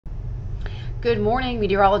Good morning,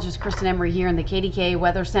 meteorologist Kristin Emery here in the KDKA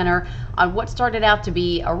Weather Center on what started out to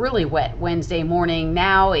be a really wet Wednesday morning.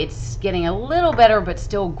 Now it's getting a little better, but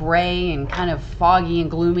still gray and kind of foggy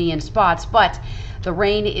and gloomy in spots. But the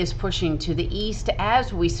rain is pushing to the east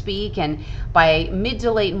as we speak, and by mid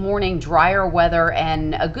to late morning, drier weather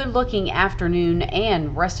and a good looking afternoon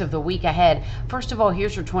and rest of the week ahead. First of all,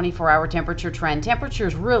 here's your 24-hour temperature trend.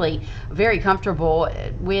 Temperatures really very comfortable.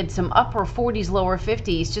 We had some upper 40s, lower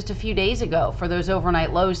 50s just a few days ago for those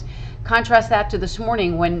overnight lows. Contrast that to this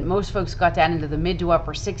morning when most folks got down into the mid to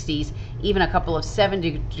upper 60s, even a couple of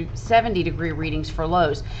 70 degree readings for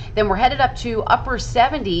lows. Then we're headed up to upper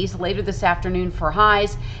 70s later this afternoon for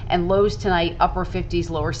highs, and lows tonight upper 50s,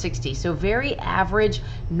 lower 60s. So very average.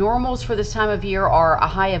 Normals for this time of year are a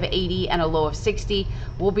high of 80 and a low of 60.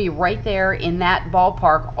 We'll be right there in that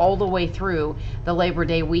ballpark all the way through the Labor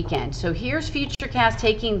Day weekend. So here's Futurecast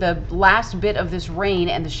taking the last bit of this rain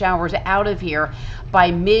and the showers out of here by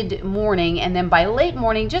mid-morning, and then by late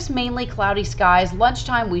morning, just mainly cloudy skies.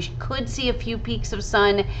 Lunchtime, we could see a few peaks of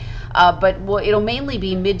sun, but it'll mainly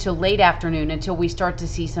be mid to late afternoon until we start to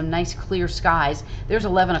see some nice clear skies. There's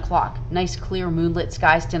 11 o'clock. Nice clear moonlit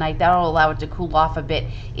skies tonight. That'll allow it to cool off a bit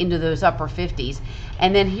into those upper 50s.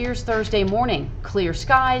 And then here's Thursday morning. Clear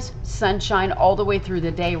skies, sunshine all the way through the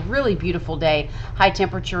day. Really beautiful day. High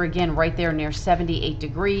temperature again right there near 78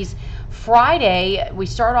 degrees. Friday, we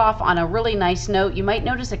start off on a really nice note. You might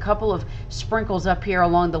notice a couple of sprinkles up here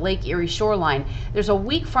along the Lake Erie shoreline. There's a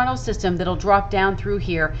weak frontal system that'll drop down through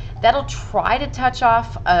here. That'll try to touch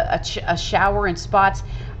off a shower in spots.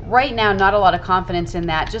 Right now, not a lot of confidence in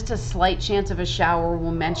that. Just a slight chance of a shower.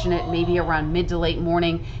 We'll mention it maybe around mid to late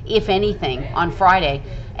morning, if anything, on Friday.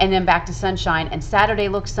 And then back to sunshine. And Saturday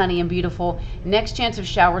looks sunny and beautiful. Next chance of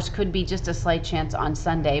showers could be just a slight chance on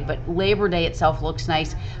Sunday, but Labor Day itself looks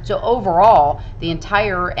nice. So overall, the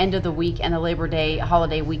entire end of the week and the Labor Day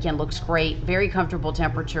holiday weekend looks great. Very comfortable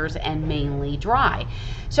temperatures and mainly dry.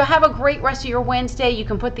 So have a great rest of your Wednesday. You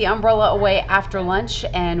can put the umbrella away after lunch,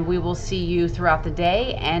 and we will see you throughout the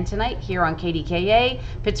day and tonight here on KDKA,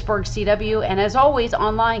 Pittsburgh CW, and as always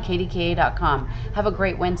online, KDKA.com. Have a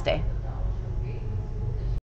great Wednesday.